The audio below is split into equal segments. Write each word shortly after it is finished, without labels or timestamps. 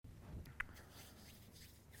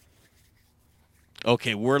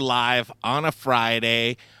Okay, we're live on a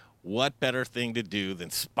Friday. What better thing to do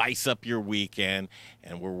than spice up your weekend?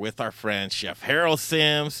 And we're with our friend Chef Harold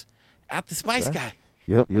Sims at the Spice Okay. Guy.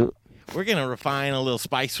 Yep. We're going to refine a little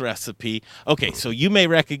spice recipe. Okay, so you may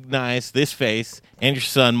recognize this face and your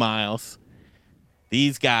son, Miles.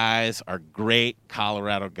 These guys are great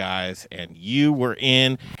Colorado guys, and you were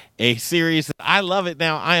in a series that I love it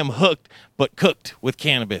now. I am hooked, but cooked with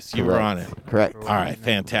cannabis. You were on it. Correct. All right,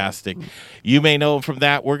 fantastic. You may know from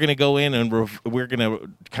that. We're going to go in and we're going to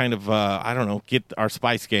kind of, get our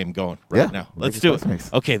spice game going right now. Let's do it.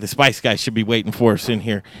 Mix. Okay, the spice guy should be waiting for us in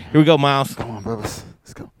here. Here we go, Miles. Come on, brothers.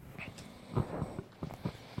 Let's go.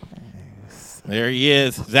 There he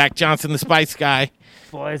is, Zach Johnson, the spice guy.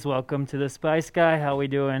 Boys, welcome to the Spice Guy. How we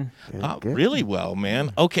doing? Good. Really well,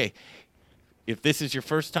 man. Okay, if this is your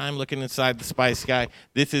first time looking inside the spice guy,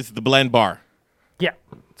 this is the blend bar. Yeah.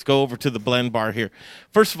 Let's go over to the blend bar here.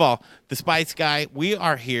 First of all, the Spice Guy, we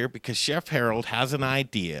are here because Chef Harold has an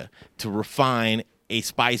idea to refine a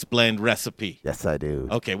spice blend recipe. Yes, I do.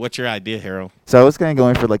 Okay, what's your idea, Harold? So I was going to go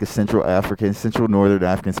in for like a Central Northern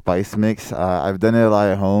African spice mix. I've done it a lot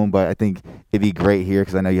at home, but I think it'd be great here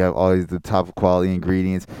because I know you have all these the top quality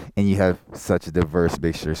ingredients and you have such a diverse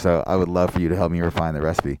mixture. So I would love for you to help me refine the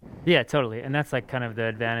recipe. Yeah, totally. And that's like kind of the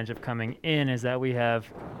advantage of coming in is that we have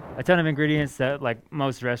a ton of ingredients that like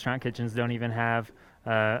most restaurant kitchens don't even have.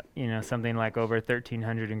 Something like over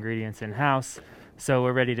 1,300 ingredients in house. So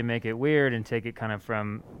we're ready to make it weird and take it kind of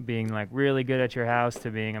from being like really good at your house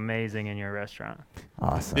to being amazing in your restaurant.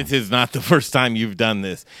 Awesome. This is not the first time you've done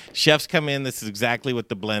this. Chefs come in. This is exactly what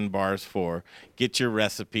the blend bar is for. Get your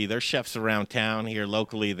recipe. There's chefs around town here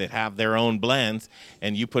locally that have their own blends,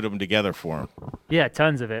 and you put them together for them. Yeah,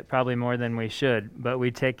 tons of it. Probably more than we should, but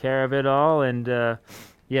we take care of it all. And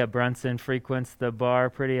Brunson frequents the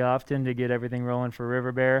bar pretty often to get everything rolling for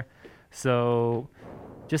River Bear. So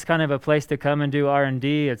just kind of a place to come and do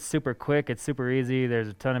R&D. It's super quick. It's super easy. There's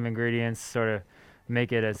a ton of ingredients, sort of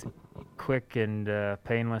make it as quick and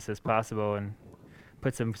painless as possible and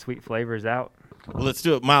put some sweet flavors out. Well, let's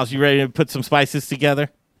do it. Miles, you ready to put some spices together?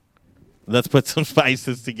 Let's put some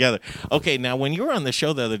spices together. Okay, now when you were on the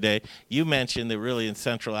show the other day, you mentioned that really in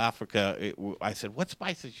Central Africa, I said, what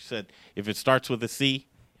spices? You said, if it starts with a C,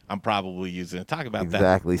 I'm probably using it. Talk about that.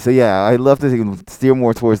 Exactly. So yeah, I love to steer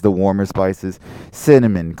more towards the warmer spices: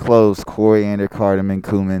 cinnamon, cloves, coriander, cardamom,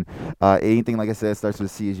 cumin. Anything like I said starts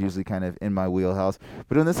with C is usually kind of in my wheelhouse.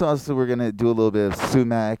 But in this one, also we're gonna do a little bit of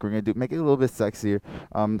sumac. We're gonna make it a little bit sexier.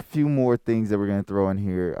 A few more things that we're gonna throw in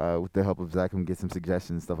here with the help of Zach and get some suggestions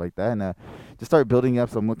and stuff like that, and just start building up.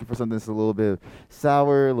 So I'm looking for something that's a little bit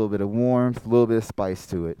sour, a little bit of warmth, a little bit of spice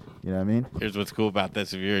to it. You know what I mean? Here's what's cool about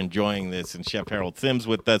this. If you're enjoying this and Chef Harold Sims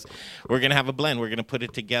with us, we're going to have a blend. We're going to put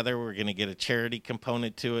it together. We're going to get a charity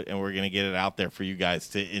component to it, and we're going to get it out there for you guys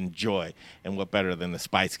to enjoy. And what better than the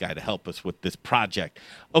Spice Guy to help us with this project?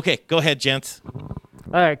 Okay, go ahead, gents.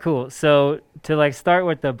 All right, cool. So to like start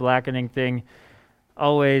with the blackening thing,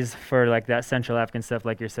 always for like that Central African stuff,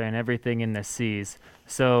 like you're saying, everything in the C's.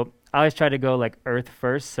 So I always try to go like earth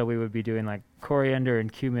first. So we would be doing like coriander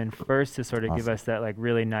and cumin first to sort of give us that like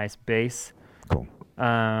really nice base. Cool.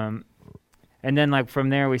 And then like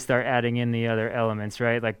from there we start adding in the other elements,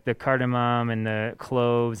 right? Like the cardamom and the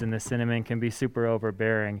cloves and the cinnamon can be super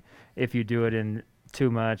overbearing if you do it in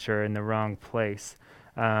too much or in the wrong place.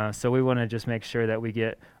 So we want to just make sure that we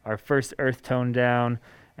get our first earth tone down,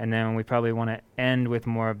 and then we probably want to end with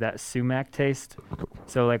more of that sumac taste.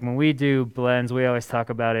 So like when we do blends, we always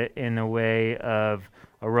talk about it in a way of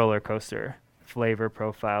a roller coaster flavor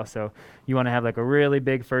profile. So you want to have like a really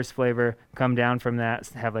big first flavor, come down from that,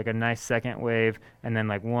 have like a nice second wave, and then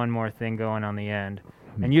like one more thing going on the end.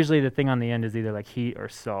 And usually the thing on the end is either like heat or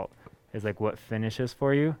salt is like what finishes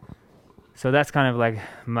for you. So that's kind of like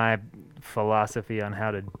my philosophy on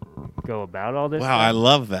how to go about all this. Wow, stuff. I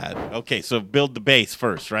love that. Okay, so build the base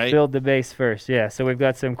first, right? Build the base first, yeah. So we've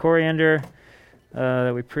got some coriander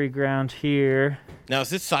that we pre-ground here. Now, is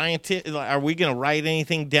this scientific? Are we going to write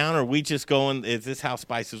anything down, or are we just going, is this how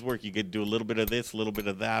spices work? You could do a little bit of this, a little bit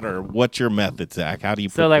of that, or what's your method, Zach? How do you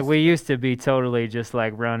put So like this? we used to be totally just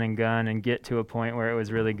like run and gun and get to a point where it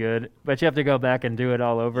was really good, but you have to go back and do it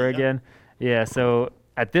all over again. Yeah, so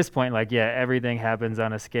at this point, like, yeah, everything happens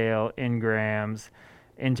on a scale in grams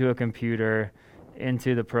into a computer,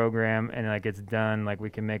 into the program, and like it's done. Like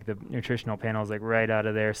we can make the nutritional panels like right out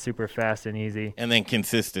of there super fast and easy. And then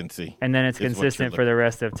consistency. And then it's is what you're consistent for the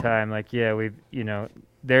rest of time. Like, yeah,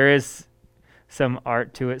 there is some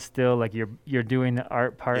art to it still. Like you're doing the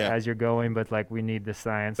art part as you're going, but like we need the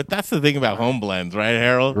science. But that's the thing about home blends, right,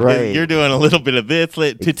 Harold? Right. You're doing a little bit of this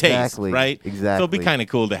to taste, right? Exactly. So it'd be kind of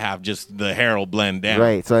cool to have just the Harold blend down.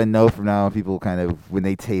 Right. So I know from now on, people kind of, when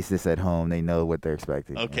they taste this at home, they know what they're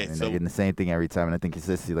expecting. Okay. And So they're getting the same thing every time. And I think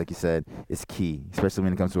consistency, like you said, is key, especially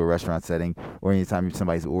when it comes to a restaurant setting or anytime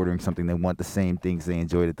somebody's ordering something, they want the same things they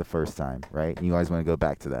enjoyed it the first time, right? And you always want to go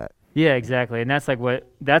back to that. Yeah, exactly. And that's like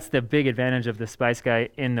that's the big advantage of the Spice Guy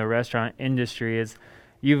in the restaurant industry is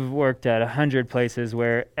you've worked at 100 places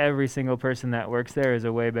where every single person that works there is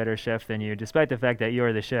a way better chef than you, despite the fact that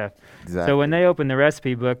you're the chef. Exactly. So when they open the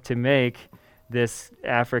recipe book to make this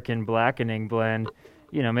African blackening blend,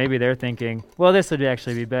 maybe they're thinking, well, this would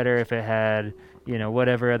actually be better if it had,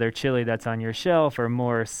 whatever other chili that's on your shelf or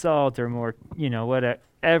more salt or more,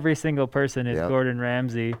 every single person is Gordon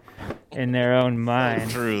Ramsay in their own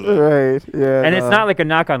mind. True. Right. Yeah. And it's not like a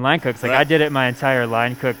knock on line cooks. Like I did it my entire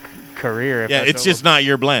line cook career. Yeah, it's just not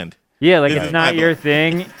your blend. Yeah, like it's not your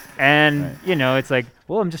thing. And, it's like,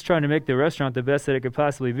 well, I'm just trying to make the restaurant the best that it could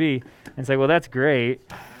possibly be. And it's like, well, that's great.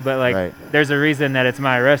 But, like, there's a reason that it's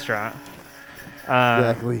my restaurant.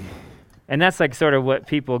 Exactly. And that's, like, sort of what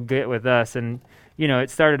people get with us. And, it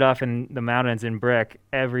started off in the mountains in Breck.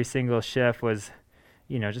 Every single chef was,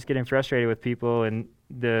 just getting frustrated with people. And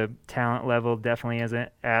the talent level definitely isn't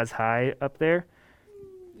as high up there.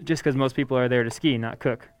 Just because most people are there to ski, not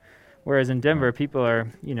cook. Whereas in Denver, people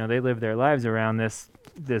are, they live their lives around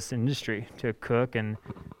this industry to cook, and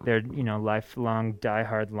they're, lifelong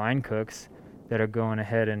diehard line cooks that are going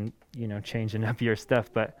ahead and, changing up your stuff.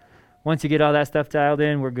 But once you get all that stuff dialed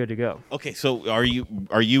in, we're good to go. Okay, so are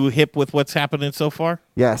you hip with what's happening so far?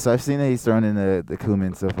 Yeah, so I've seen that he's thrown in the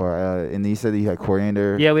cumin so far. And you said that you had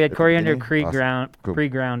coriander. Yeah, we had coriander Awesome.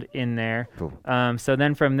 pre-ground in there. Cool. So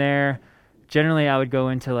then from there, generally I would go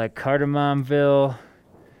into like Cardamonville,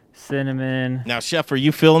 cinnamon. Now, chef, are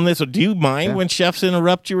you feeling this, or do you mind when chefs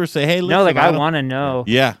interrupt you or say, "Hey, listen"? No, like I want to know.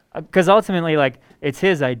 Yeah. Because ultimately, like it's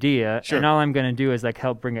his idea, Sure. and all I'm gonna do is like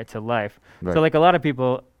help bring it to life. Right. So like a lot of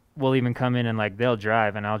people will even come in and like they'll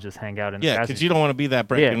drive, and I'll just hang out in the Yeah, passage. because you don't want to be that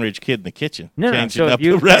Breckenridge kid in the kitchen changing changing up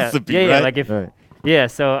you, the recipe, yeah, right? like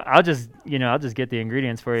if so I'll just get the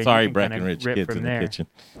ingredients for you. Sorry, and you can Breckenridge rip kids from in there. the kitchen.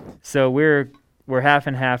 So we're half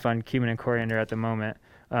and half on cumin and coriander at the moment.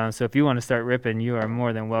 So if you want to start ripping, you are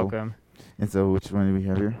more than welcome. And so which one do we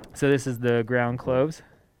have here? So this is the ground cloves.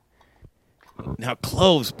 Now,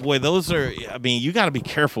 cloves, boy, those are, you got to be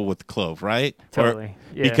careful with the clove, right? Totally.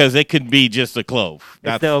 Yeah. Because it could be just a clove.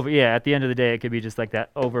 At the end of the day, it could be just like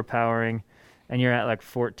that overpowering, and you're at like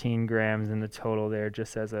 14 grams in the total there,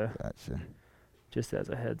 just as a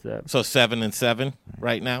heads up. So 7 and 7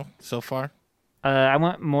 right now so far? I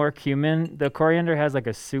want more cumin. The coriander has like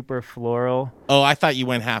a super floral. Oh, I thought you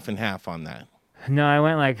went half and half on that. No, I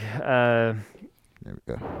went like There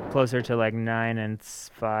we go. closer to like 9 and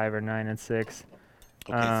 5 or 9 and 6.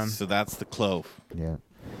 Okay, so that's the clove. Yeah.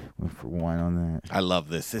 Went for 1 on that. I love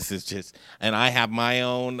this. This is just, and I have my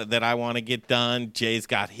own that I want to get done. Jay's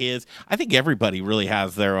got his. I think everybody really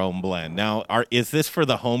has their own blend. Now, is this for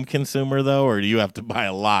the home consumer though, or do you have to buy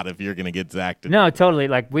a lot if you're going to get Zach to? No, totally.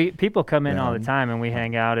 Like people come in all the time and we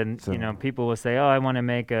hang out, and people will say, "Oh, I want to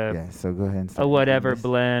make So go ahead and start a whatever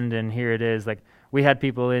blend," and here it is. Like we had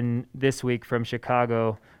people in this week from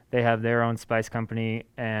Chicago. They have their own spice company,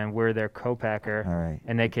 and we're their co-packer. All right.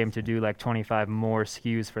 And they came to do like 25 more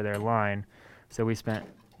SKUs for their line. So we spent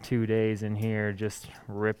 2 days in here just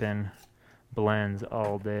ripping blends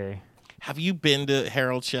all day. Have you been to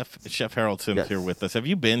Chef Haroldson here with us? Have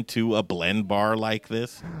you been to a blend bar like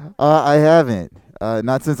this? I haven't.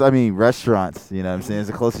 Not since, restaurants, you know what I'm saying? It's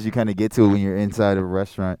the closest you kind of get to it when you're inside of a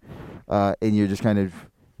restaurant, and you're just kind of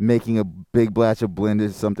making a big batch of blend or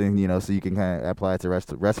something, so you can kind of apply it to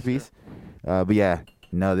recipes. But yeah,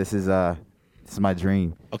 no, this is my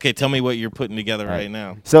dream. Okay, tell me what you're putting together right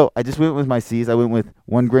now. So I just went with my C's. I went with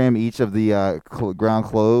 1 gram each of the ground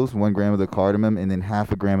cloves, 1 gram of the cardamom, and then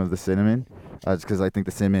half a gram of the cinnamon. Just because I think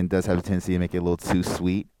the cinnamon does have a tendency to make it a little too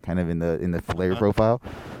sweet, kind of in the flavor profile.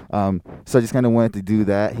 So I just kind of wanted to do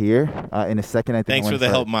that here. In a second, I think. Thanks for the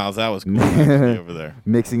help, Miles. That was cool over there.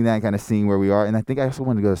 Mixing that, kind of seeing where we are, and I think I also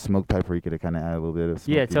want to go to smoked paprika to kind of add a little bit of.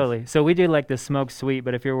 Yeah, totally. So we do like the smoked sweet,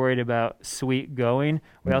 but if you're worried about sweet going,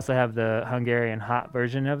 we also have the Hungarian hot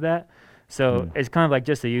version of that. So it's kind of like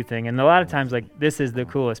just a you thing, and a lot of times like this is the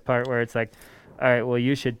coolest part where it's like, all right, well,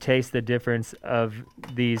 you should taste the difference of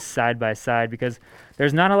these side by side, because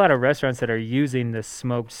there's not a lot of restaurants that are using the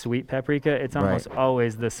smoked sweet paprika. It's almost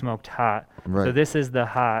always the smoked hot. Right. So this is the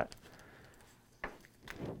hot.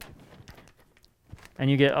 And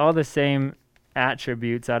you get all the same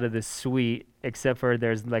attributes out of the sweet, except for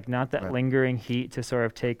there's like not that lingering heat to sort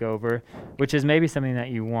of take over, which is maybe something that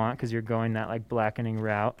you want because you're going that like blackening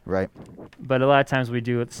route. Right. But a lot of times we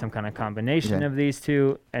do some kind of combination of these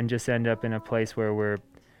two and just end up in a place where we're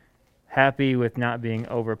happy with not being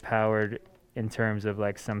overpowered in terms of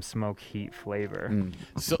like some smoke heat flavor.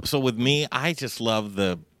 So with me, I just love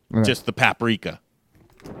just the paprika.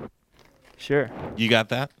 Sure. You got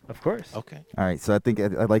that? Of course. Okay. All right. So I think I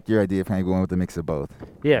like your idea of kind of going with a mix of both.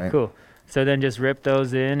 Yeah, right? cool. So then just rip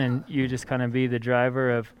those in and you just kind of be the driver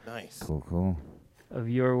of Nice. Cool. of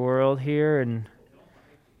your world here. And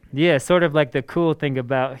yeah, sort of like the cool thing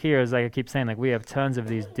about here is like I keep saying, like we have tons of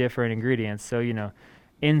these different ingredients. So, you know,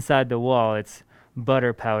 inside the wall, it's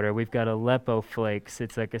butter powder. We've got Aleppo flakes.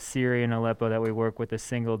 It's like a Syrian Aleppo that we work with a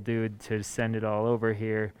single dude to send it all over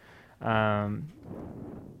here.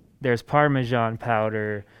 There's Parmesan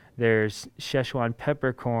powder. There's Szechuan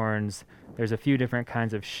peppercorns. There's a few different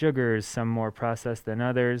kinds of sugars, some more processed than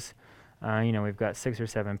others. You know, we've got 6 or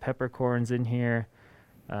 7 peppercorns in here.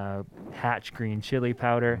 Hatch green chili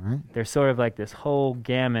powder. There's sort of like this whole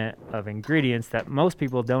gamut of ingredients that most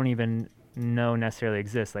people don't even know necessarily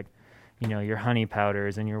exist. Like, you know, your honey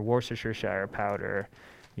powders and your Worcestershire powder,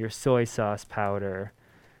 your soy sauce powder,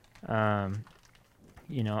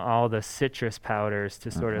 you know, all the citrus powders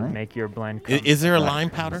to sort of make your blend come. Is there a lime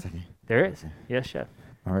powder? There is. Yes, chef.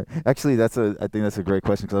 All right. Actually, I think that's a great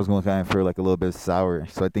question because I was going kind of for like a little bit of sour.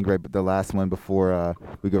 So I think the last one before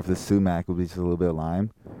we go for the sumac will be just a little bit of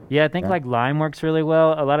lime. Yeah, I think like lime works really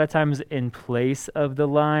well. A lot of times in place of the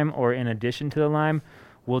lime or in addition to the lime,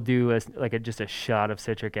 we'll do just a shot of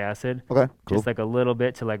citric acid. Okay, cool. Just like a little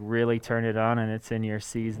bit to like really turn it on, and it's in your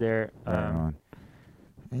C's there. Right on.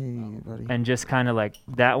 Hey, buddy. And just kind of like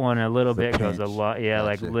that one a little bit goes a pinch. lot. Yeah, Gotcha.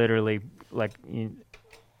 like literally like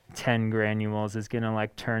 10 granules is going to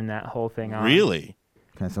like turn that whole thing on. Really?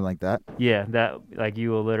 Kind of something like that? Yeah, that like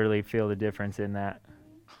you will literally feel the difference in that.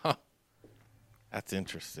 Huh. That's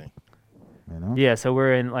interesting. You know? Yeah, so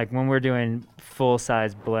we're in like when we're doing full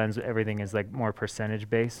size blends, everything is like more percentage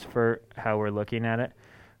based for how we're looking at it.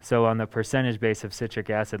 So on the percentage base of citric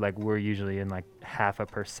acid, like we're usually in like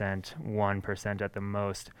 0.5%, 1% at the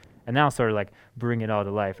most. And that'll sort of like bring it all to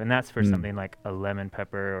life. And that's for something like a lemon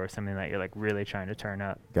pepper or something that you're like really trying to turn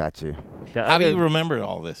up. Got you. How do you remember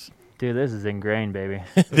all this? Dude, this is ingrained, baby.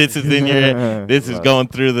 This is in your. This is going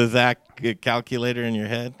through the Zach calculator in your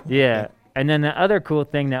head. Yeah. And then the other cool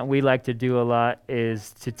thing that we like to do a lot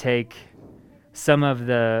is to take some of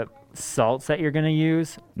the salts that you're going to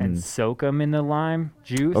use and soak them in the lime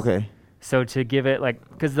juice. Okay. So to give it like,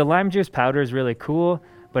 because the lime juice powder is really cool,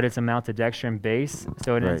 but it's a maltodextrin base.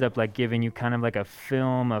 So it ends up like giving you kind of like a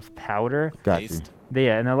film of powder. Got you.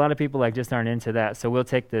 Yeah, and a lot of people like just aren't into that. So we'll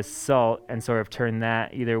take this salt and sort of turn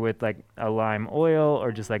that either with like a lime oil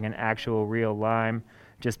or just like an actual real lime,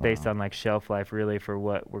 just based on like shelf life really for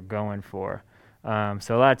what we're going for.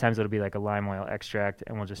 So a lot of times it'll be like a lime oil extract,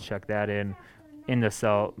 and we'll just chuck that in the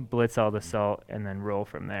salt, blitz all the salt, and then roll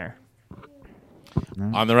from there.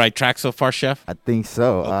 On the right track so far, chef? I think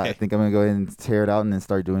so. Okay. I think I'm going to go ahead and tear it out and then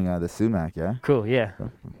start doing the sumac, yeah? Cool, yeah.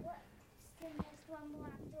 All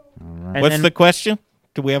right. And What's then- the question?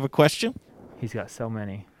 Do we have a question? He's got so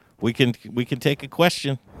many. We can take a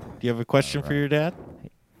question. Do you have a question for your dad?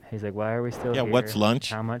 He's like, why are we still Yeah. here? What's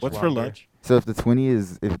lunch? How much What's for longer? lunch? So if the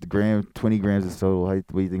 20 grams is total, what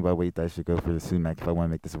do you think about weight that I should go for the sumac if I want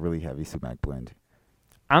to make this a really heavy sumac blend?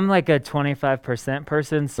 I'm like a 25%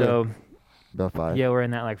 person, so About 5? yeah, we're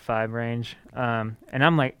in that like 5 range. And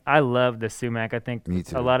I'm like, I love the sumac. I think Me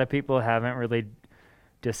too. a lot of people haven't really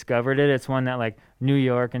discovered it. It's one that like New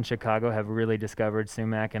York and Chicago have really discovered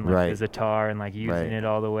sumac and like the Zatar and like using it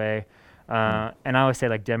all the way. And I always say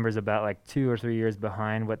like Denver's about like 2 or 3 years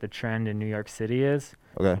behind what the trend in New York City is.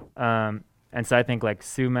 Okay. And so I think like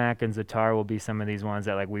sumac and Zatar will be some of these ones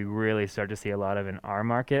that like we really start to see a lot of in our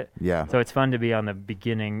market. Yeah. So it's fun to be on the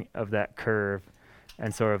beginning of that curve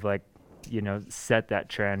and sort of like, you know, set that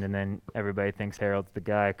trend, and then everybody thinks Harold's the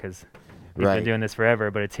guy because he's been doing this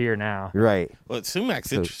forever, but it's here now. Right. Well,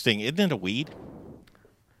 sumac's interesting. Isn't it a weed?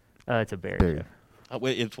 It's a berry. Berry.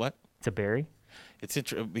 Wait, it's what? It's a berry? It's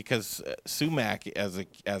interesting because sumac, as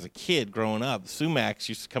a kid growing up, sumacs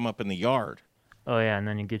used to come up in the yard. Oh, yeah, and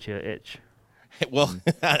then you get you an itch. Well,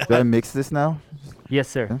 Do I mix this now? Yes,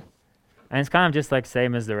 sir. Yeah. And it's kind of just like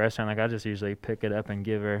same as the restaurant. Like I just usually pick it up and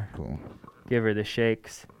give her the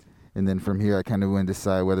shakes. And then from here, I kind of want to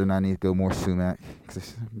decide whether or not I need to go more sumac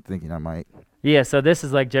because I'm thinking I might. Yeah, so this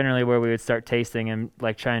is like generally where we would start tasting and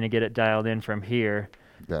like trying to get it dialed in from here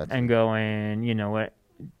Gotcha. and going, you know what,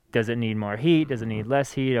 does it need more heat? Does it need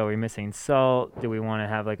less heat? Are we missing salt? Do we want to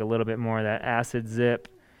have like a little bit more of that acid zip?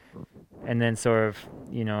 And then sort of,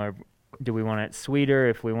 do we want it sweeter?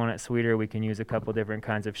 If we want it sweeter, we can use a couple different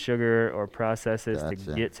kinds of sugar or processes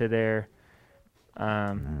to get to there.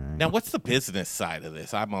 Now, what's the business side of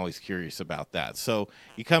this? I'm always curious about that. So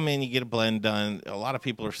you come in, you get a blend done. A lot of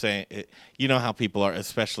people are saying, you know how people are,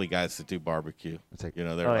 especially guys that do barbecue.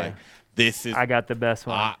 They're like, this is, I got the best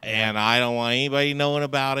one. And I don't want anybody knowing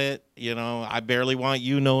about it. I barely want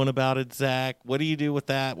you knowing about it, Zach. What do you do with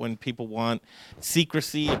that when people want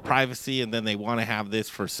secrecy and privacy and then they want to have this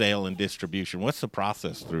for sale and distribution? What's the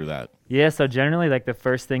process through that? Yeah, so generally, like the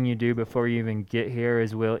first thing you do before you even get here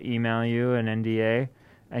is we'll email you an NDA,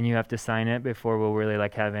 and you have to sign it before we'll really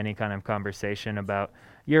like have any kind of conversation about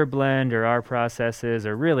your blend or our processes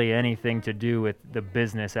or really anything to do with the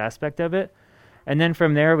business aspect of it. And then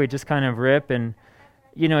from there, we just kind of rip, and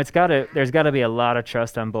there's got to be a lot of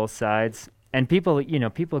trust on both sides. And people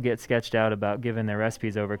get sketched out about giving their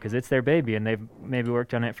recipes over because it's their baby, and they've maybe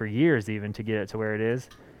worked on it for years even to get it to where it is.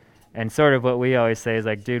 And sort of what we always say is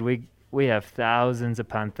like, dude, we have thousands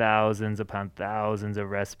upon thousands upon thousands of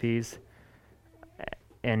recipes,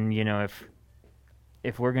 and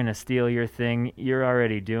if we're gonna steal your thing, you're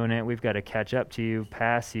already doing it. We've got to catch up to you,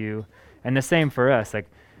 pass you, and the same for us. Like,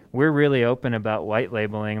 we're really open about white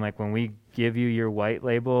labeling. Like, when we give you your white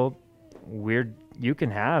label, you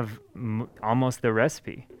can have almost the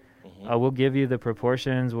recipe. Mm-hmm. We'll give you the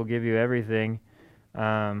proportions. We'll give you everything.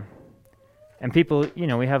 And people,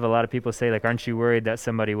 we have a lot of people say, like, aren't you worried that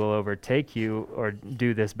somebody will overtake you or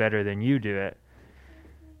do this better than you do it?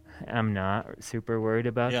 I'm not super worried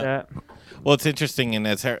about that. Well, it's interesting,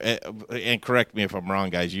 and correct me if I'm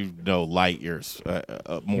wrong, guys. Light years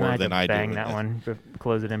more than I do. Bang that one,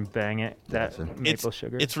 close it and bang it. That maple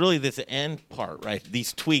sugar. It's really this end part, right?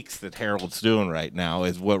 These tweaks that Harold's doing right now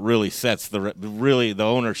is what really sets the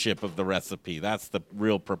ownership of the recipe. That's the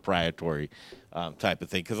real proprietary type of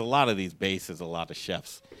thing. Because a lot of these bases, a lot of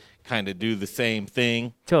chefs kind of do the same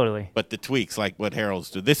thing. Totally. But the tweaks, like what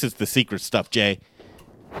Harold's do, this is the secret stuff, Jay.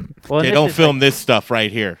 Well, they don't film this stuff right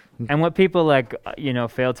here. And what people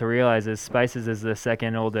fail to realize is spices is the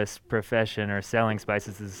second oldest profession, or selling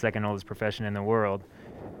spices is the second oldest profession in the world.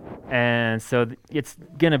 And so it's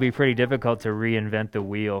going to be pretty difficult to reinvent the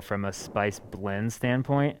wheel from a spice blend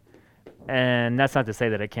standpoint. And that's not to say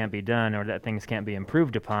that it can't be done or that things can't be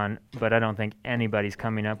improved upon, but I don't think anybody's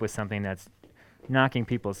coming up with something that's knocking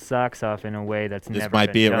people's socks off in a way that's never been done before. This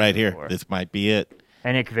might be it right here. This might be it.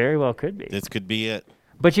 And it very well could be. This could be it.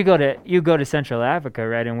 But you go to Central Africa,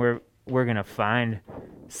 right, and we're gonna find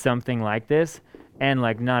something like this, and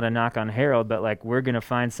like, not a knock on Harold, but like, we're gonna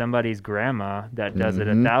find somebody's grandma that does it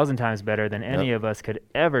 1,000 times better than any of us could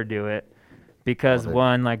ever do it, because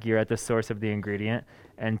one, like, you're at the source of the ingredient,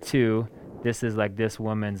 and two, this is like this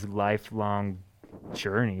woman's lifelong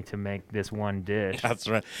journey to make this one dish. That's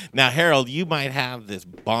right. Now, Harold, you might have this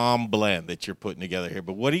bomb blend that you're putting together here,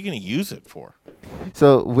 but what are you going to use it for?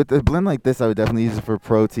 So with a blend like this, I would definitely use it for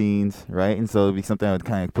proteins, right? And so it would be something I would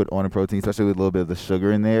kind of put on a protein, especially with a little bit of the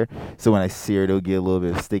sugar in there. So when I sear it, it'll get a little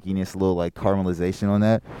bit of stickiness, a little like caramelization on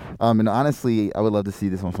that. And honestly, I would love to see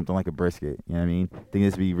this on something like a brisket. You know what I mean? I think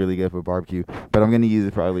this would be really good for barbecue. But I'm going to use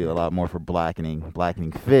it probably a lot more for blackening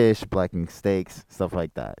fish, blackening steaks, stuff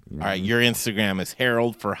like that. You know? All right, your Instagram is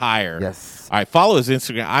Harold For Hire. Yes. All right, follow his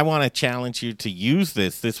Instagram. I want to challenge you to use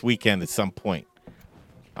this weekend at some point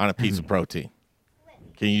on a piece of protein.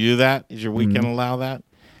 Can you do that? Does your weekend allow that?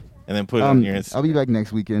 And then put it on your Instagram. I'll be back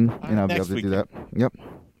next weekend, and I'll be able to do that. Yep.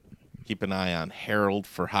 Keep an eye on Harold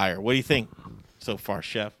For Hire. What do you think so far,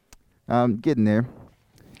 Chef? Getting there.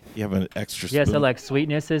 You have an extra spoon? Yeah, so like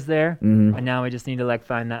sweetness is there, and now we just need to like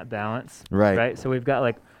find that balance. Right. So we've got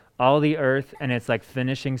like all the earth, and it's like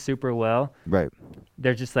finishing super well. Right.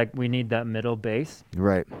 They're just like, we need that middle base.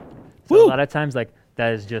 Right. So a lot of times, like,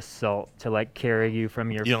 that is just salt to like carry you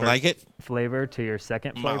from your don't like it? flavor to your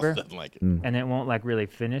second flavor. Doesn't like it. And it won't like really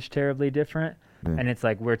finish terribly different. And it's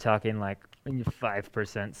like, we're talking like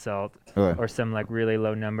 5% salt or some like really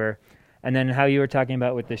low number. And then how you were talking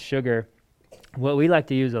about with the sugar, what we like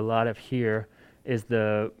to use a lot of here is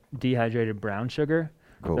the dehydrated brown sugar.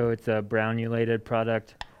 Cool. So it's a granulated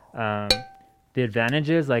product. The advantage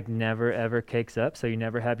is like never ever cakes up, so you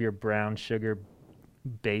never have your brown sugar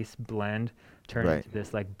base blend turn into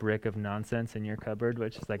this like brick of nonsense in your cupboard,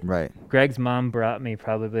 which is like Greg's mom brought me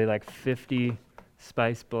probably like 50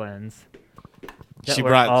 spice blends. She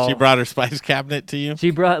brought her spice cabinet to you?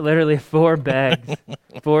 She brought literally 4 bags,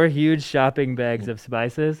 4 huge shopping bags of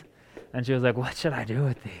spices, and she was like, "What should I do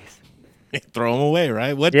with these?" Throw them away,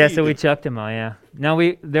 right? What? Yeah, do you so we do? chucked them all. Yeah. Now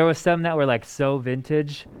there was some that were like so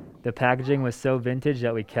vintage. The packaging was so vintage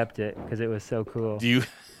that we kept it because it was so cool. Do you?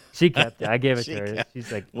 She kept it. I gave it She to her. kept-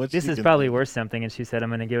 She's like, what's this she is gonna probably do? worth something. And she said, I'm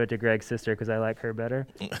going to give it to Greg's sister because I like her better.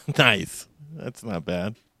 Nice. That's not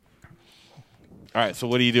bad. All right. So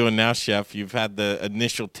what are you doing now, Chef? You've had the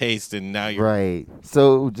initial taste, and now you're Right.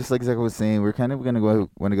 So just like Zach was saying, we're kind of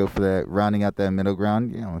want to go for that, rounding out that middle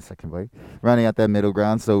ground. Yeah, 1 second, buddy. Rounding out that middle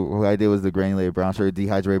ground. So what I did was the granulated brown sugar,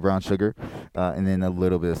 dehydrated brown sugar, and then a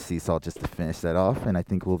little bit of sea salt just to finish that off. And I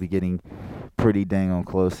think we'll be getting pretty dang on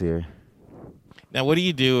close here. Now, what do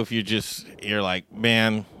you do if you're like,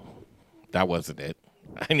 man, that wasn't it.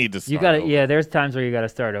 I need to start You got to, over." yeah, there's times where you got to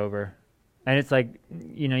start over. And it's like,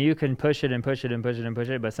 you can push it and push it and push it and push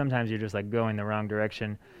it, but sometimes you're just like going the wrong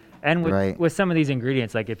direction. And Right. with some of these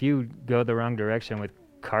ingredients, like if you go the wrong direction with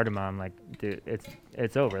cardamom, like, dude,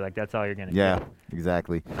 it's over. Like that's all you're going to Yeah, do.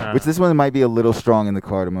 exactly. Which this one might be a little strong in the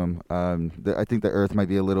cardamom. I think the earth might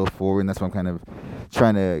be a little forward, and that's what I'm kind of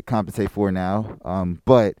trying to compensate for now.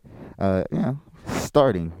 But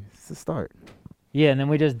starting. It's a start. Yeah, and then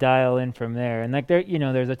we just dial in from there. And like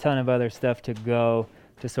there's a ton of other stuff to go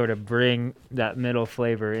to sort of bring that middle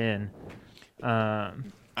flavor in. I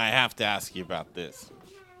have to ask you about this.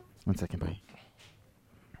 1 second, buddy.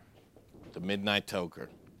 The Midnight Toker.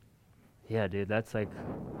 Yeah, dude, that's like,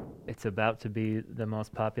 it's about to be the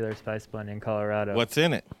most popular spice blend in Colorado. What's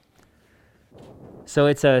in it? So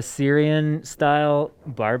it's a Syrian-style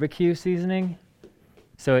barbecue seasoning.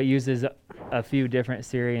 So it uses a few different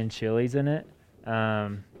Syrian chilies in it.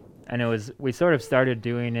 And we sort of started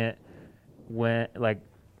doing it when, like,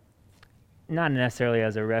 not necessarily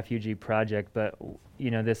as a refugee project, but,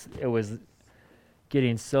 it was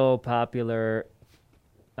getting so popular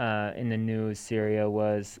in the news, Syria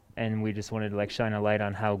was, and we just wanted to, like, shine a light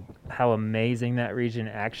on how amazing that region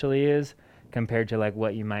actually is compared to, like,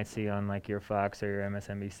 what you might see on, like, your Fox or your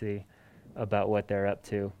MSNBC about what they're up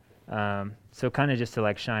to. So kind of just to,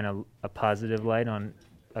 like, shine a positive light on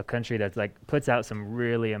a country that's, like, puts out some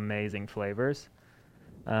really amazing flavors.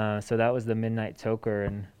 So that was the Midnight Toker,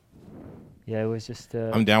 and yeah, it was just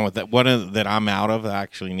I'm down with that. That I'm out of, I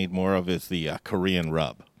actually need more of, is the Korean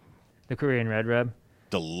rub. the Korean Red Rub.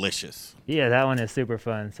 Delicious. Yeah, that one is super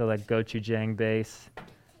fun. So like gochujang base,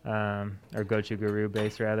 or gochugaru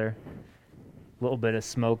base rather. A little bit of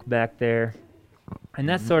smoke back there, and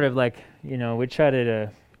that's sort of like we try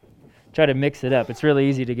to mix it up. It's really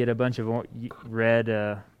easy to get a bunch of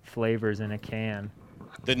red flavors in a can.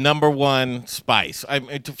 The number one spice.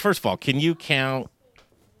 First of all, can you count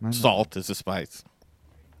salt as a spice?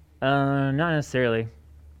 Not necessarily.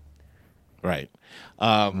 Right.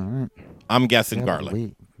 All right. I'm guessing Yeah, garlic.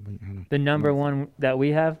 Wait, hold on. The number one that we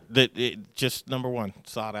have, Just number one,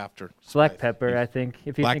 sought after. black spice. pepper. I think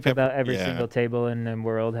if you Black think pepper, about every yeah. single table in the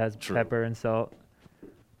world has True. pepper and salt.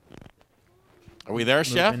 Are we there, Move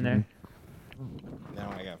Chef? in there.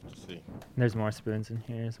 Now I have to see. There's more spoons in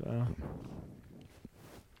here as well.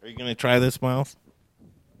 Are you going to try this, Miles?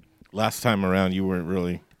 Last time around, you weren't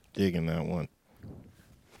really digging that one.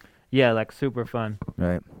 Yeah, like super fun.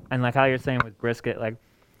 Right. And like how you're saying with brisket, like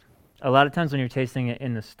a lot of times when you're tasting it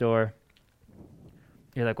in the store,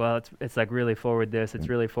 you're like, well, it's like really forward this, it's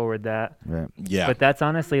really forward that. Right. Yeah. But that's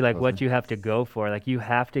honestly like what you have to go for. Like you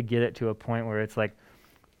have to get it to a point where it's like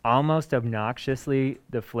almost obnoxiously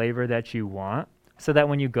the flavor that you want, so that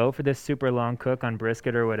when you go for this super long cook on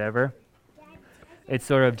brisket or whatever, it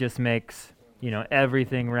sort of just makes,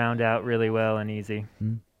 everything round out really well and easy.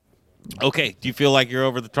 Okay. Do you feel like you're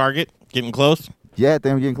over the target? Getting close? Yeah, I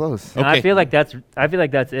think we're getting close. And Okay. I feel like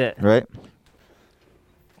that's it. Right.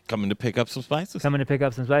 Coming to pick up some spices. Coming to pick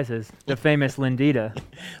up some spices. The famous Lindita.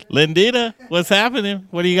 Lindita, what's happening?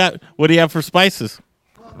 What do you got? What do you have for spices?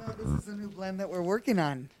 Well, no, this is a new blend that we're working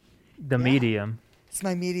on. The medium. It's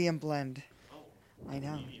my medium blend. I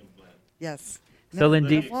know. Yes. So No,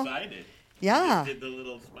 Lindita, well, Excited. yeah. Did the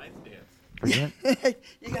little spice dance.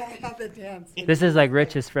 You gotta have the dance. this is like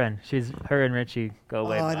Rich's friend. Her and Richie go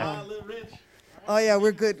way Oh, I back. know. Little Rich. Oh yeah,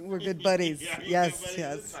 we're good. We're good buddies. Yeah, you're Yes, good buddies.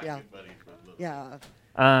 yes, It's not yeah, good buddies, but look. yeah.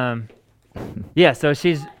 Yeah, so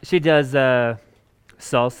she does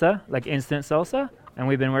salsa, like instant salsa, and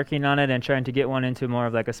we've been working on it and trying to get one into more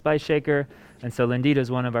of like a spice shaker. And so Lindita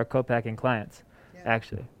is one of our co-packing clients,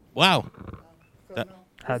 actually. Wow. So, That- no,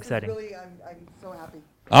 How this is exciting. Really, I'm so happy.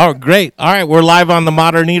 Oh, great. All right, we're live on the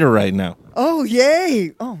Modern Eater right now. Oh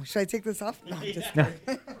yay! Oh, should I take this off? No, I'm just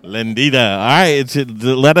Lindita. All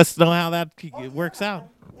right, let us know how that works out.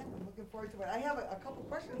 Yeah, I'm looking forward to it. I have a couple couple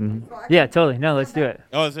questions. Mhm. So I Yeah, can totally. No, let's come do back. it.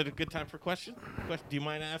 Oh, is it a good time for questions? Do you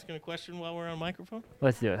mind asking a question while we're on microphone?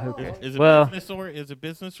 Let's do it. Who Oh. cares? Is it Well, business or is it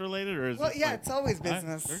business related or is Well, it? yeah, it's always All right,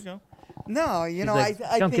 business. there you go. No, you he's know, like,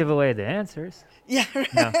 I don't think, give away the answers. Yeah.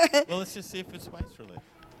 No. Well, let's just see if it's spice related.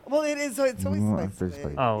 Well, it is. It's always Mm, spice after related,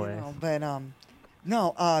 spice. Always. You know,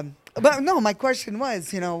 but no. My question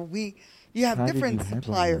was, you know, you have How did different you headline?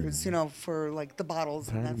 suppliers, you know, for like the bottles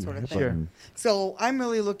and that sort of thing. Sure. So I'm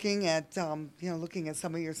really looking at, looking at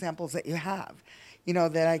some of your samples that you have, you know,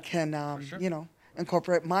 that I can, sure. you know,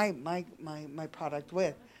 incorporate my product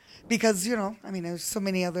with, because you know, I mean, there's so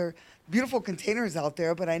many other beautiful containers out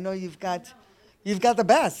there, but I know you've got the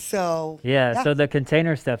best. So Yeah, so the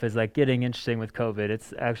container stuff is like getting interesting with COVID.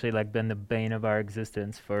 It's actually like been the bane of our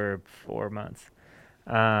existence for 4 months.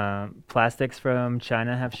 Plastics from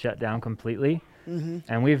China have shut down completely,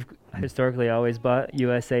 and we've historically always bought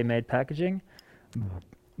USA made packaging,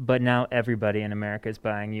 but now everybody in America is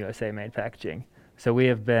buying USA made packaging. So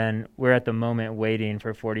we're at the moment waiting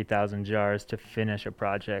for 40,000 jars to finish a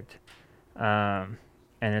project, and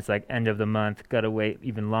it's like end of the month, gotta wait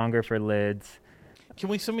even longer for lids. Can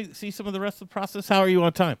we see some of the rest of the process? How are you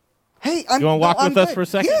on time? hey, You want to walk with us for a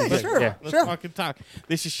second? Yeah, Okay. sure, Yeah. Let's sure. walk and talk.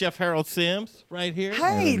 This is Chef Harold Sims right here.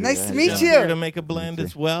 Hey, nice to Yeah, meet Just here to you. make a blend you.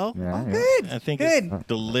 as well. Yeah, Oh, yeah. good. I think Good. it's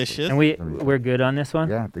delicious. And we're good on this one?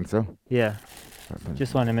 Yeah, I think so. Yeah.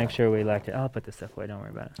 Just want to make sure we liked it. I'll put this stuff away. Don't worry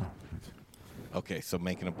about it. Okay, so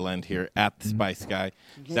making a blend here at the Spice Guy.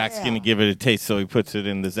 Zach's Yeah. going to give it a taste, so he puts it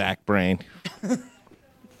in the Zach brain.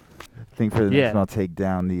 I think for the Yeah. next one, I'll take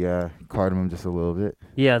down the cardamom just a little bit.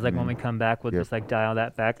 Yeah, it's like when we come back, we'll Yep. just like dial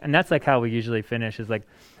that back. And that's like how we usually finish is like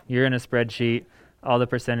you're in a spreadsheet, all the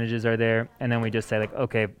percentages are there, and then we just say like,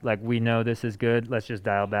 okay, like we know this is good. Let's just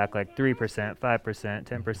dial back like 3%, 5%,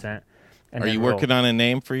 10%. And Are then you roll. working on a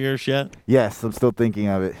name for yours yet? Yes, I'm still thinking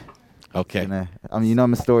of it. Okay. I mean, you know,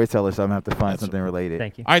 I'm a storyteller, so I'm gonna have to find That's- something related.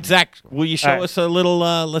 Thank you. All right, Zach, will you show All right. us a little,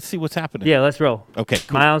 let's see what's happening. Yeah, let's roll. Okay,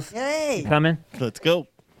 cool. Miles, Yay. you coming? Let's go.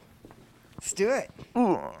 Let's do it.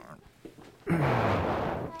 So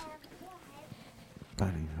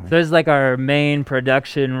this is like our main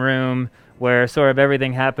production room where sort of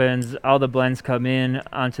everything happens. All the blends come in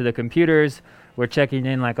onto the computers. We're checking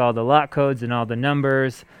in like all the lot codes and all the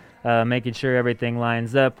numbers, making sure everything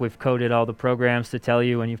lines up. We've coded all the programs to tell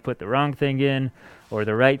you when you've put the wrong thing in or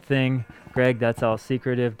the right thing. Greg, that's all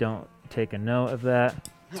secretive. Don't take a note of that.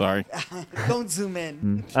 Sorry. Don't zoom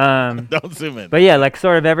in. Don't zoom in. But yeah, like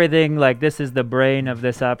sort of everything, like this is the brain of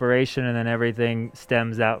this operation, and then everything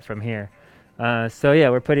stems out from here. So yeah,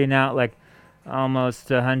 we're putting out like almost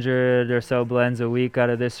 100 or so blends a week out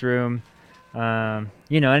of this room.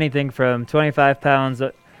 You know, anything from 25 pounds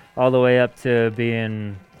all the way up to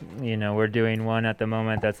being, you know, we're doing one at the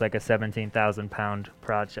moment that's like a 17,000 pound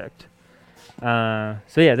project. So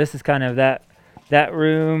yeah, this is kind of that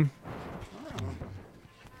room.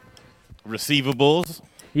 Receivables.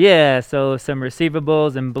 Yeah, so some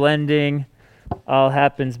receivables and blending all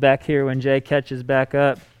happens back here when Jay catches back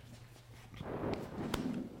up.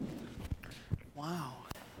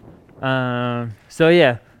 Wow. So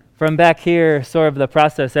yeah, from back here, sort of the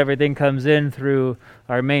process, everything comes in through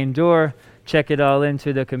our main door, check it all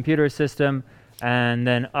into the computer system, and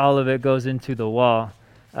then all of it goes into the wall.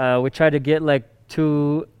 We try to get like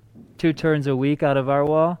two turns a week out of our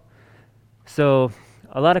wall. So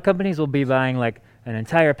a lot of companies will be buying like an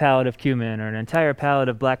entire pallet of cumin or an entire pallet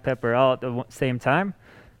of black pepper all at the same time.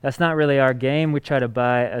 That's not really our game. We try to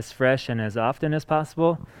buy as fresh and as often as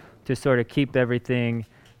possible to sort of keep everything,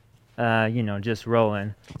 you know, just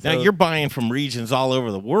rolling. Now, So- you're buying from regions all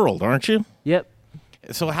over the world, aren't you? Yep.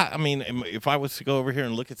 So, how, I mean, if I was to go over here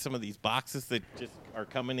and look at some of these boxes that just are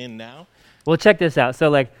coming in now, Well, check this out. So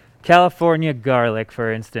like California garlic,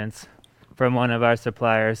 for instance, from one of our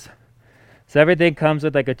suppliers. So everything comes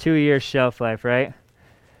with like a 2-year shelf life, right?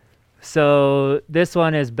 So this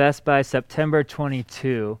one is best by September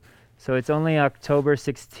 22. So it's only October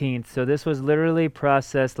 16th. So this was literally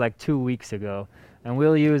processed like 2 weeks ago. And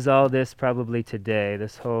we'll use all this probably today,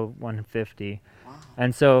 this whole 150. Wow.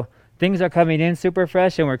 And so things are coming in super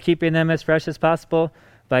fresh, and we're keeping them as fresh as possible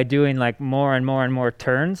by doing like more and more and more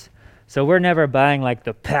turns. So we're never buying like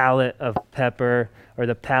the pallet of pepper or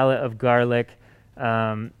the pallet of garlic,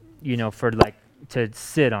 you know, for like to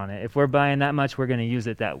sit on it. If we're buying that much, we're going to use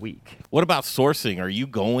it that week. what about sourcing? Are you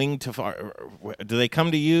going to do they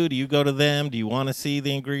come to you? Do you go to them? Do you want to see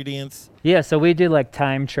the ingredients? Yeah, so we do like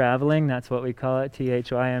time traveling. That's what we call it,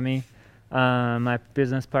 THYME. My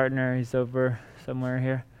business partner, he's over somewhere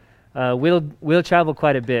here. We'll travel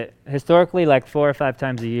quite a bit. Historically, like 4 or 5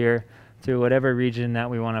 times a year to whatever region that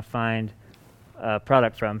we want to find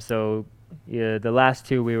product from. So yeah, the last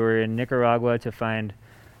 2 we were in Nicaragua to find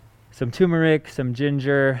some turmeric, some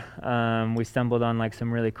ginger. We stumbled on like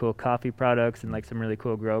some really cool coffee products and like some really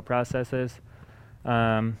cool grow processes.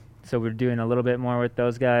 So we're doing a little bit more with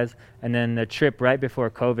those guys. And then the trip right before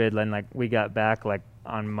COVID, and like we got back like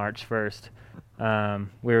on March 1st,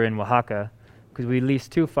 we were in Oaxaca because we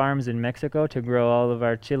leased 2 farms in Mexico to grow all of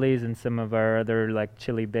our chilies and some of our other like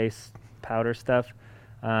chili-based powder stuff.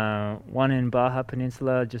 One in Baja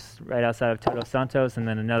Peninsula, just right outside of Todos Santos, and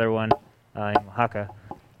then another one in Oaxaca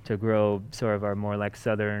to grow sort of our more like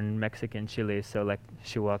southern Mexican chilies, so like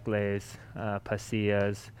chihuahuas,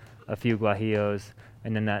 pasillas, a few guajillos,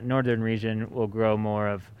 and then that northern region will grow more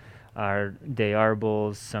of our de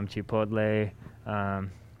arbos, some chipotle,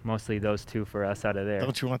 mostly those 2 for us out of there.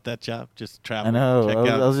 Don't you want that job? Just travel. I know. Check I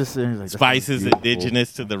out was just saying, like, that sounds spices beautiful.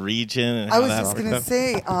 indigenous to the region. And I how was that just all going to comes.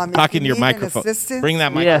 say, if Talking to you your need an microphone. assistant- Bring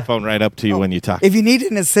that Yeah. microphone right up to you when you talk. If you need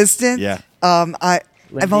an assistant, Yeah. I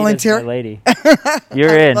Lindita's volunteer. my lady. You're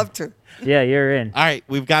I'd in. love to. Yeah, you're in. All right,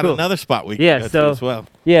 we've got Cool. another spot we can Yeah, go so to as well.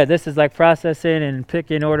 yeah, this is like processing and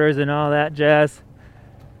picking orders and all that jazz.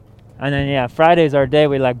 And then yeah, Friday's our day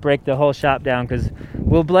we like break the whole shop down because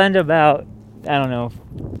we'll blend about, I don't know,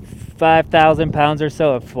 5,000 pounds or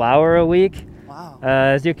so of flour a week. Wow.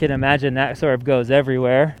 As you can imagine, that sort of goes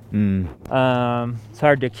everywhere. Mm. It's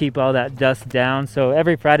hard to keep all that dust down. So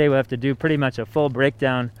every Friday we have to do pretty much a full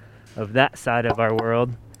breakdown of that side of our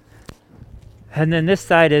world. And then this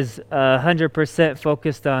side is 100%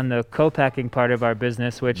 focused on the co-packing part of our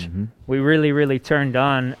business, which we really turned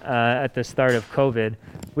on at the start of COVID.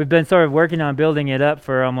 We've been sort of working on building it up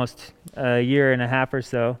for almost a year and a half or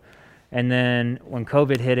so. And then when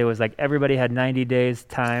COVID hit, it was like everybody had 90 days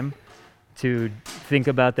time to think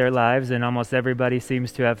about their lives, and almost everybody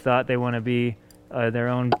seems to have thought they want to be their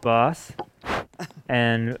own boss.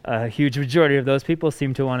 And a huge majority of those people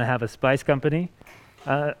seem to want to have a spice company.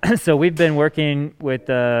 So we've been working with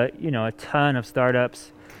a ton of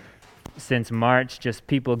startups since March, just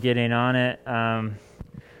people getting on it.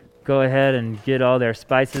 Go ahead and get all their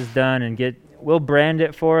spices done, and we'll brand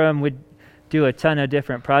it for them. We do a ton of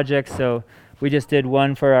different projects. So we just did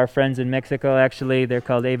one for our friends in Mexico. Actually, they're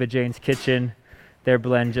called Ava Jane's Kitchen. Their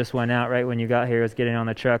blend just went out right when you got here. It was getting on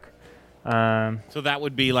the truck. So that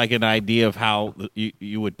would be like an idea of how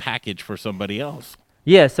you would package for somebody else.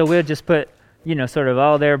 Yeah, so we'll just put, sort of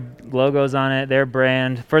all their logos on it, their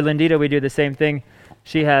brand. For Lindita, we do the same thing.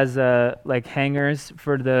 She has like hangers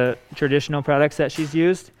for the traditional products that she's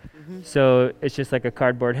used. So it's just like a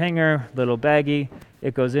cardboard hanger, little baggie.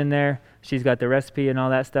 It goes in there. She's got the recipe and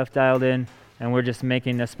all that stuff dialed in, and we're just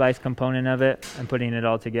making the spice component of it and putting it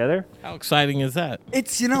all together. How exciting is that?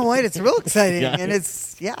 It's, you know what? It's real exciting. Yeah. And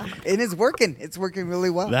it's working. It's working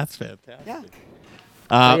really well. That's fantastic. Yeah.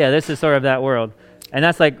 So yeah, this is sort of that world. And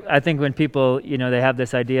that's like, I think when people, they have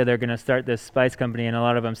this idea they're going to start this spice company, and a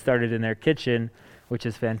lot of them started in their kitchen, which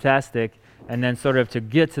is fantastic. And then sort of to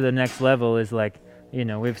get to the next level is like,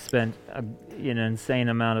 we've spent an insane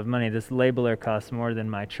amount of money. This labeler costs more than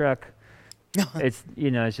my truck. It's,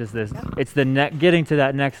 it's just this, it's getting to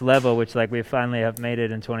that next level, which like we finally have made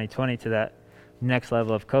it in 2020 to that next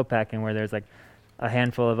level of co-packing, where there's like a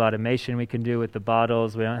handful of automation we can do with the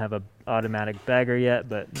bottles. We don't have a automatic bagger yet,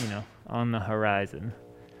 but on the horizon.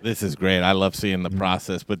 This is great. I love seeing the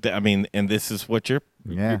process, but and this is what your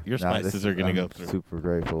spices are going to go through. Super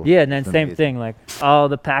grateful. Yeah, and then It's same amazing. thing, like all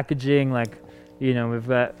the packaging, like, we've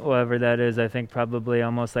got whatever that is, I think probably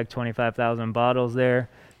almost like 25,000 bottles there,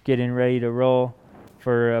 getting ready to roll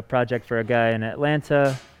for a project for a guy in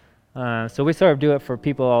Atlanta. So we sort of do it for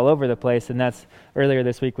people all over the place, and that's earlier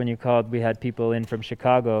this week when you called, we had people in from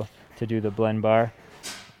Chicago to do the blend bar.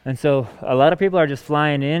 And so a lot of people are just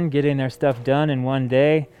flying in, getting their stuff done in one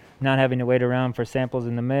day, not having to wait around for samples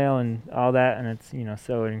in the mail and all that, and it's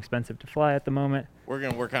so inexpensive to fly at the moment. We're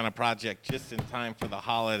going to work on a project just in time for the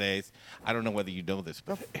holidays. I don't know whether you know this,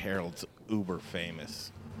 but Harold's uber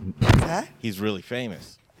famous. Huh? He's really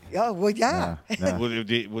famous. Oh, well, yeah. No.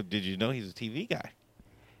 Did you know he's a TV guy?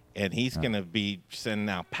 And he's going to be sending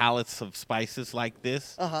out pallets of spices like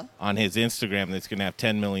this on his Instagram that's going to have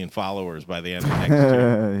 10 million followers by the end of next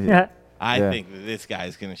year. Yeah. I think that this guy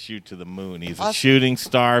is going to shoot to the moon. He's a shooting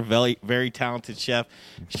star, very, very talented chef.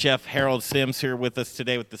 Chef Harold Sims here with us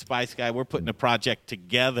today with the Spice Guy. We're putting a project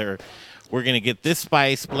together. We're going to get this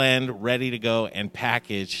spice blend ready to go and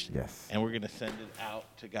packaged. Yes. And we're going to send it out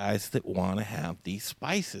to guys that want to have these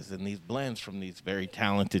spices and these blends from these very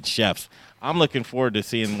talented chefs. I'm looking forward to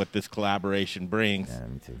seeing what this collaboration brings. Yeah,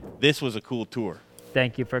 me too. This was a cool tour.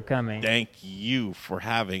 Thank you for coming. Thank you for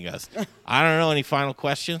having us. I don't know, any final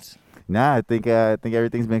questions? Nah, I think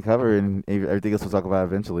everything's been covered, and everything else we'll talk about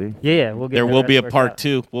eventually. Yeah, we'll get There the will rest be a worked part out.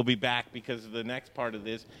 2. We'll be back because the next part of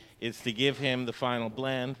this is to give him the final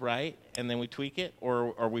blend, right? And then we tweak it,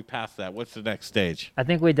 or are we past that? What's the next stage? I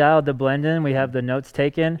think we dialed the blend in. We have the notes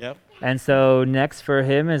taken. Yep. And so next for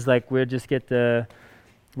him is like we'll just get the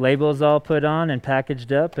labels all put on and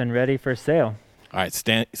packaged up and ready for sale. All right,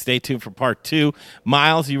 stay tuned for part 2.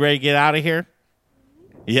 Miles, you ready to get out of here?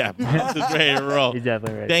 Yeah, Miles is ready to roll. He's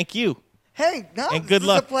definitely ready. Thank you. Hey, no, And this good is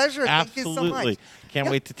luck. a pleasure. Absolutely. Thank you so much. Can't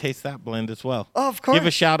Yeah. wait to taste that blend as well. Oh, of course. Give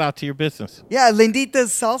a shout out to your business. Yeah,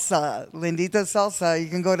 Lindita's Salsa. Lindita's Salsa. You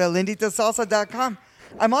can go to linditasalsa.com.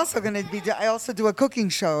 I'm also going to be, I also do a cooking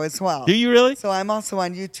show as well. Do you really? So I'm also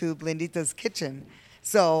on YouTube, Lindita's Kitchen.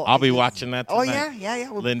 So I'll be watching that Oh, tonight. yeah.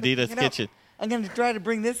 We'll be Lindita's cooking it up. Kitchen. I'm going to try to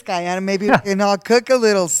bring this guy on and maybe we can all cook a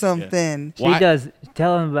little something. She Why- does.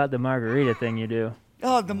 Tell him about the margarita thing you do.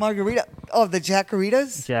 Oh, the margarita. Oh, the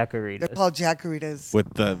jackaritas? They're Jackaritas. called jackaritas.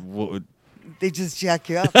 With the, They just jack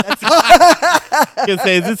you up. That's all. I was gonna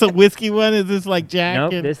say, is this a whiskey one? Is this like Jack?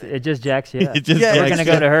 Nope, and- it just jacks you up. It just Yeah, We're like gonna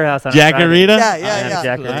go to her house on a Friday. Jackarita? Yeah.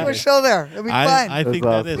 Jackaritas. We'll do a show there. It'll be fun. I think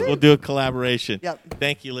That's that is. awesome. We'll do a collaboration. Yep.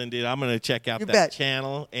 Thank you, Lindy. I'm going to check out You that bet.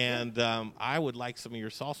 channel, and I would like some of your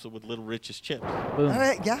salsa with Little Rich's chips. Boom. All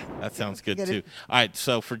right, yeah. That sounds good Get too. it. All right,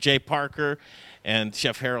 so for Jay Parker and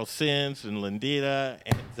Chef Harold Sims and Lindita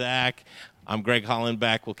and Zach, I'm Greg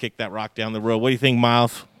Hollenbeck. We'll kick that rock down the road. What do you think,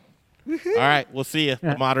 Miles? All right, we'll see you.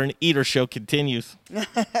 The Modern Eater Show continues.